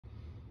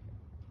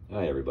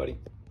Hi everybody.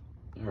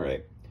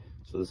 Alright,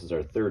 so this is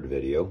our third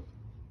video.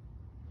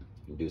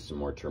 We'll do some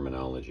more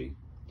terminology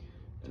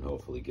and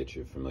hopefully get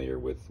you familiar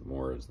with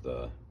more of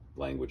the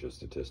language of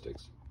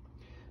statistics.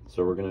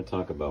 So we're going to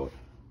talk about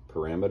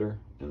parameter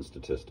and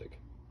statistic.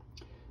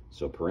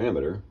 So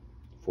parameter,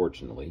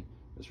 fortunately,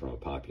 is from a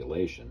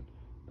population,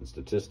 and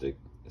statistic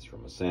is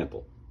from a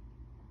sample.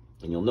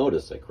 And you'll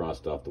notice I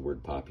crossed off the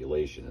word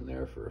population in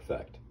there for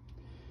effect.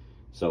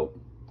 So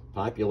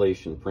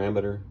population,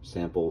 parameter,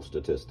 sample,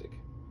 statistic.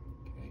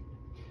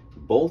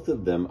 Both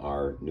of them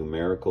are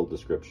numerical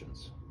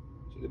descriptions.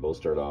 So they both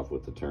start off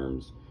with the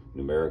terms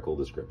numerical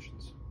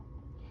descriptions.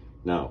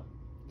 Now,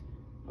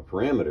 a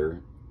parameter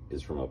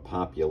is from a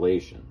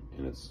population,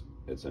 and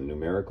it's a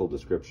numerical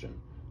description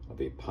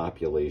of a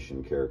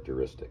population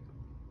characteristic.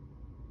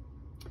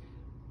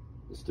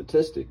 The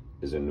statistic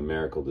is a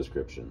numerical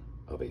description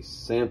of a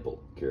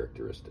sample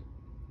characteristic.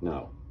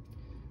 Now,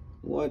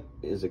 what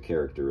is a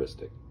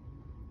characteristic?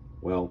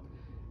 Well,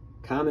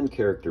 common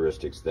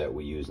characteristics that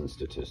we use in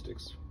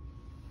statistics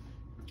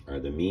are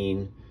the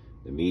mean,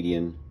 the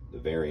median, the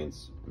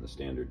variance, and the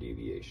standard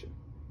deviation.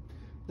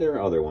 There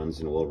are other ones,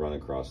 and we'll run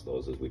across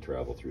those as we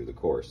travel through the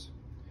course.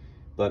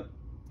 But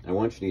I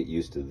want you to get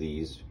used to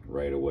these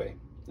right away.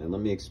 And let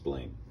me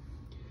explain.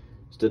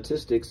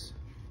 Statistics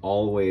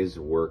always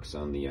works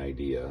on the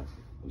idea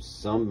of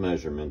some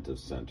measurement of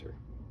center,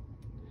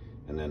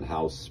 and then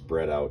how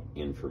spread out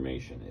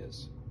information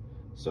is.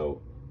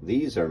 So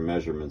these are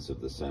measurements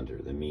of the center,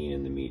 the mean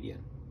and the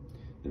median.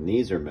 And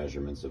these are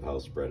measurements of how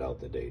spread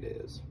out the data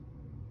is.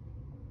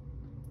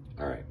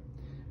 All right,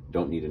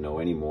 don't need to know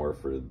any more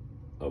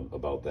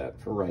about that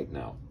for right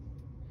now.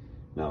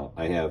 Now,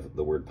 I have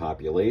the word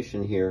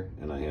population here,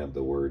 and I have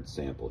the word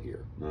sample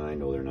here. Now, I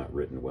know they're not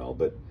written well,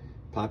 but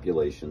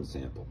population,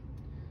 sample.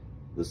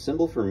 The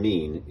symbol for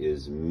mean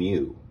is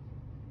mu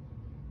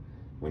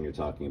when you're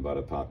talking about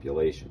a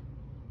population,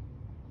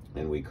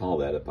 and we call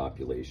that a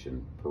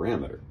population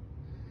parameter.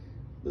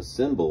 The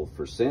symbol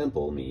for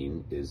sample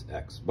mean is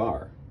x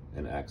bar,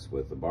 an x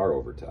with a bar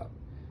over top,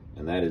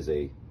 and that is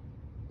a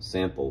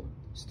sample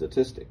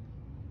statistic.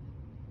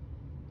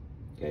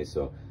 Okay,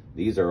 so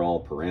these are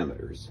all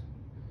parameters,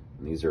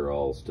 and these are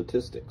all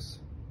statistics.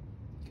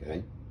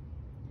 Okay.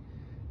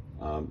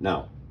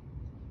 Now,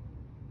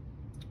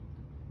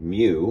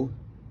 mu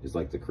is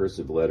like the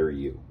cursive letter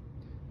U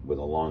with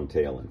a long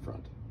tail in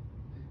front,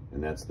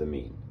 and that's the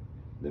mean.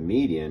 The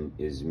median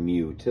is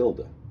mu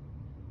tilde.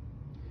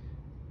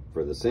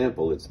 For the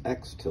sample, it's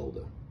x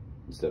tilde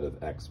instead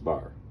of x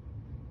bar.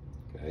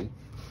 Okay.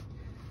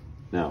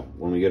 Now,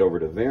 when we get over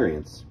to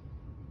variance,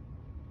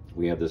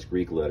 we have this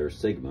Greek letter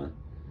sigma,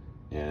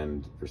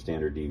 and for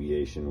standard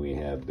deviation, we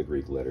have the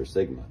Greek letter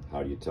sigma.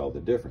 How do you tell the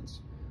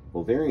difference?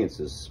 Well, variance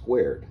is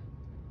squared,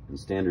 and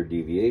standard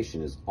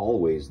deviation is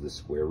always the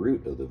square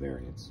root of the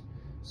variance.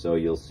 So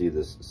you'll see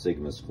this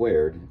sigma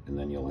squared, and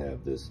then you'll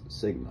have this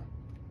sigma.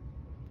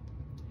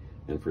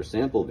 And for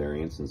sample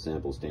variance and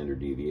sample standard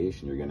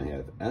deviation, you're going to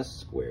have s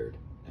squared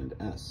and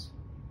s.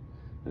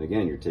 And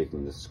again, you're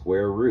taking the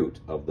square root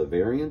of the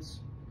variance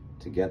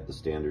to get the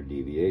standard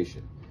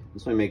deviation.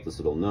 And so I make this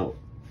little note.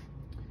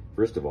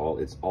 First of all,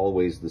 it's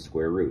always the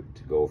square root.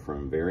 To go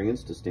from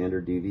variance to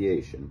standard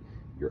deviation,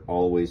 you're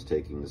always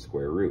taking the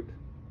square root.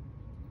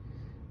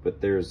 But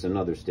there's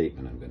another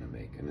statement I'm going to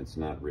make, and it's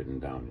not written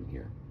down in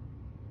here.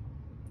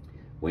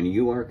 When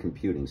you are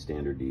computing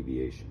standard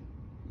deviation,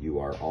 you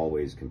are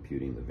always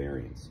computing the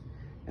variance.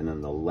 And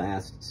then the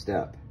last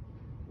step,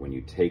 when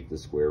you take the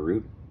square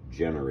root,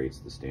 generates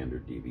the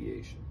standard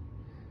deviation.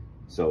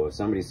 So if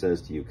somebody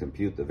says to you,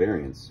 compute the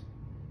variance,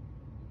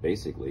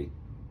 basically,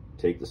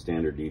 take the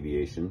standard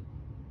deviation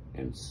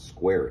and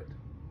square it.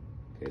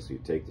 Okay, so you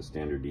take the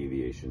standard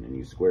deviation and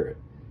you square it.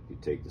 You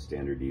take the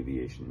standard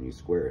deviation and you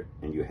square it,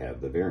 and you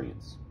have the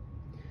variance.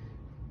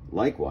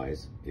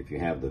 Likewise, if you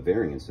have the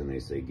variance and they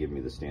say, give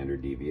me the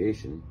standard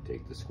deviation,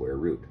 take the square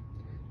root.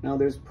 Now,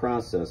 there's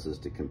processes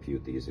to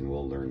compute these, and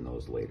we'll learn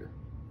those later.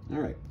 All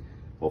right,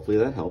 hopefully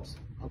that helps.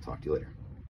 I'll talk to you later.